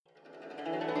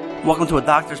Welcome to a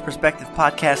Doctor's Perspective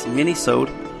podcast minisode.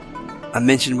 I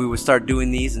mentioned we would start doing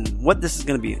these, and what this is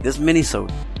going to be, this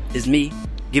minisode is me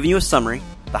giving you a summary,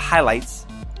 the highlights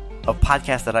of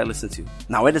podcasts that I listen to.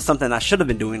 Now, it is something I should have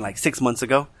been doing like 6 months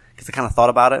ago because I kind of thought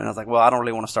about it, and I was like, well, I don't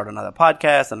really want to start another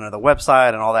podcast, another website,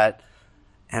 and all that.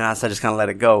 And I just kind of let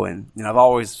it go. And, I've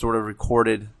always sort of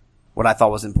recorded what I thought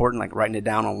was important, like writing it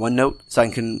down on OneNote so I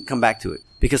can come back to it.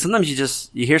 Because sometimes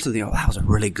you hear something, oh, that was a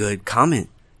really good comment.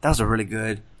 That was a really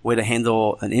good way to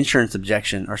handle an insurance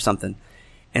objection or something.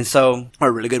 And so, or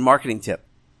a really good marketing tip.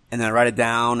 And then I write it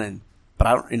down, but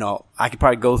I don't, I could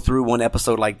probably go through one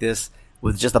episode like this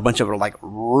with just a bunch of like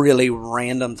really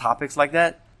random topics like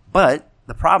that. But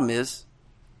the problem is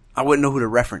I wouldn't know who to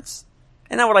reference.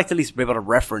 And I would like to at least be able to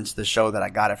reference the show that I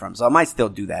got it from. So I might still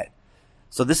do that.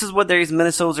 So this is what these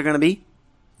minisodes are going to be.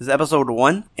 This is episode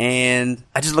 1. And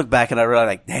I just look back and I realize,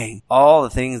 like, dang, all the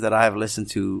things that I have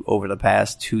listened to over the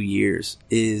past 2 years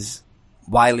is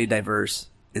widely diverse.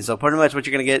 And so pretty much what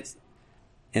you're going to get,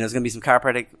 and there's going to be some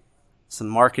chiropractic, some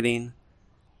marketing,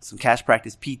 some cash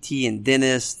practice PT and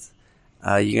dentist.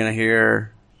 You're going to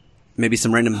hear maybe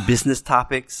some random business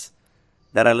topics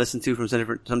that I listen to from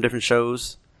some different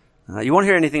shows. You won't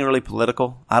hear anything really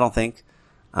political, I don't think.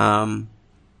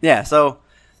 So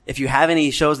if you have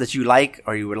any shows that you like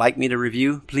or you would like me to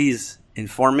review, please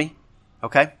inform me,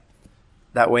 okay?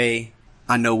 That way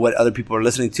I know what other people are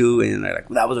listening to, and they're like,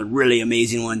 well, that was a really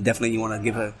amazing one. Definitely you want to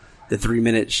give the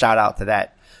 3-minute shout out to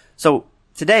that. So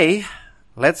today,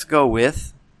 let's go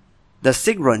with the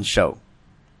Sig Run Show.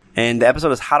 And the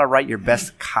episode is how to write your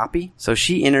best copy. So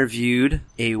she interviewed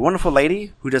a wonderful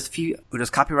lady who does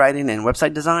copywriting and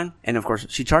website design. And of course,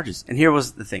 she charges. And here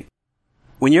was the thing.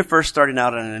 When you're first starting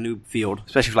out in a new field,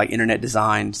 especially for like internet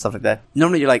design, stuff like that,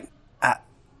 normally you're like,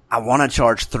 I want to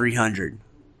charge $300,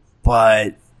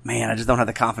 but man, I just don't have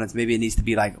the confidence. Maybe it needs to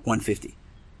be like $150.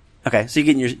 Okay. So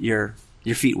you're getting your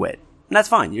feet wet, and that's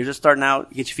fine. You're just starting out,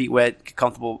 you get your feet wet, get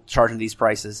comfortable charging these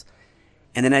prices.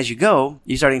 And then as you go,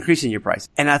 you start increasing your price.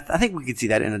 And I think we could see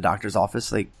that in a doctor's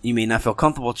office. Like, you may not feel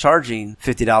comfortable charging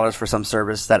 $50 for some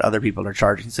service that other people are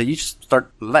charging. So you just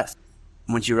start less.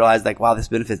 Once you realize, like, wow, this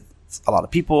benefits a lot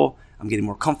of people. I'm getting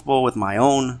more comfortable with my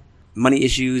own money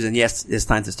issues. And yes, it's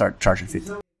time to start charging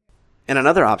 $50. And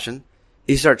another option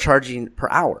is you start charging per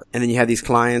hour. And then you have these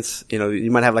clients,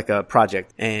 you might have like a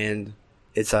project and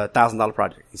it's $1,000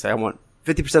 project. You say, I want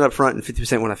 50% up front and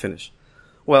 50% when I finish.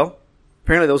 Well,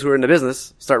 apparently those who are in the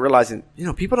business start realizing,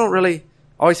 people don't really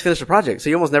always finish a project. So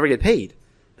you almost never get paid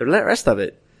the rest of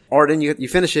it. Or then you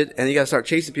finish it and you got to start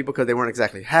chasing people because they weren't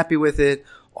exactly happy with it,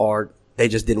 or they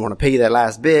just didn't want to pay you that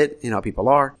last bit. You know how people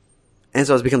are. And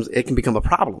so it can become a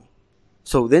problem.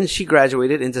 So then she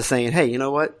graduated into saying, hey, you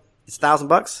know what? It's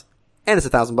 $1,000 and it's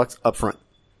 $1,000 up front.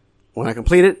 When I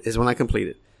complete it is when I complete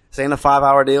it. It's ain't a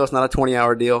 5-hour deal. It's not a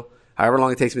 20-hour deal. However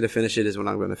long it takes me to finish it is when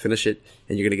I'm going to finish it,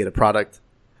 and you're going to get a product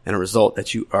and a result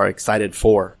that you are excited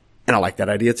for. And I like that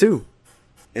idea too.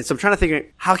 And so I'm trying to figure out,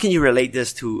 how can you relate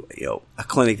this to, a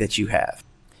clinic that you have?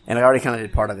 And I already kind of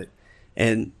did part of it.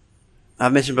 And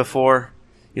I've mentioned before,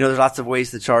 there's lots of ways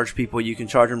to charge people. You can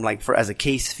charge them like as a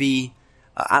case fee.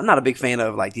 I'm not a big fan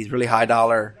of like these really high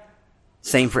dollar,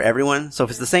 same for everyone. So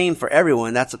if it's the same for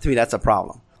everyone, to me, that's a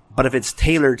problem. But if it's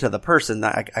tailored to the person,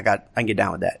 I can get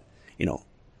down with that.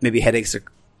 Maybe headaches are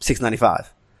 $6.95.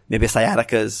 Maybe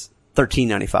sciatica is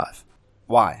 $13.95.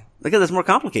 Why? Because it's more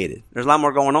complicated. There's a lot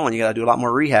more going on. You got to do a lot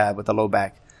more rehab with the low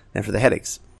back than for the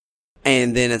headaches.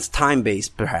 And then it's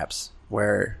time-based, perhaps,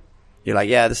 where you're like,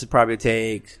 yeah, this would probably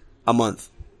take a month.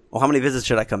 Well, how many visits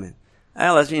should I come in?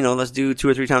 Let's do 2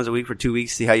 or 3 times a week for 2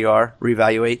 weeks, see how you are,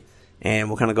 reevaluate, and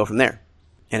we'll kind of go from there.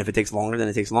 And if it takes longer, then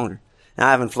it takes longer. Now,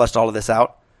 I haven't fleshed all of this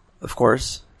out, of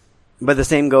course, but the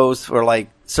same goes for like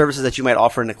services that you might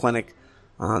offer in the clinic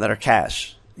that are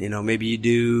cash. Maybe you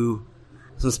do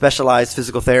some specialized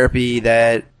physical therapy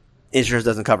that insurance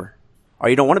doesn't cover, or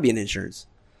you don't want to be in insurance,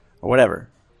 or whatever.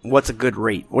 What's a good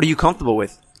rate? What are you comfortable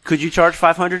with? Could you charge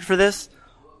 $500 for this,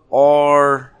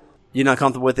 or you're not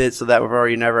comfortable with it, so that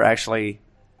you're never actually,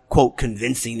 quote,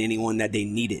 convincing anyone that they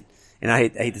need it? And I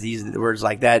hate to use the words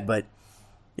like that, but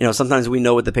sometimes we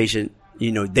know with the patient,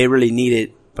 they really need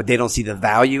it, but they don't see the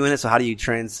value in it. So how do you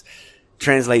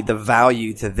translate the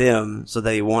value to them so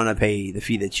they want to pay the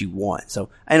fee that you want? So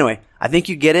anyway, I think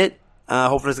you get it.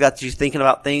 Hopefully it's got you thinking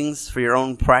about things for your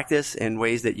own practice and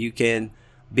ways that you can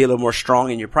be a little more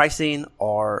strong in your pricing,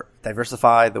 or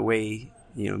diversify the way,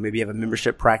 maybe you have a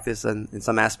membership practice in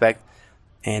some aspect,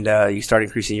 and you start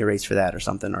increasing your rates for that or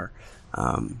something. Or,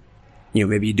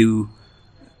 maybe you do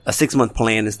a 6-month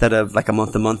plan instead of like a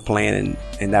month-to-month plan,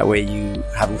 and that way you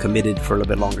have them committed for a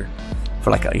little bit longer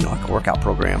for like a workout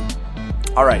program.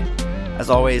 All right. As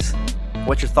always,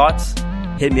 what's your thoughts?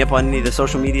 Hit me up on any of the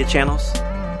social media channels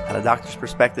at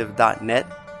adoctorsperspective.net.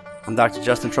 I'm Dr.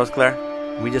 Justin Trosclair.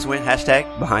 We just went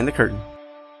 #behind the curtain.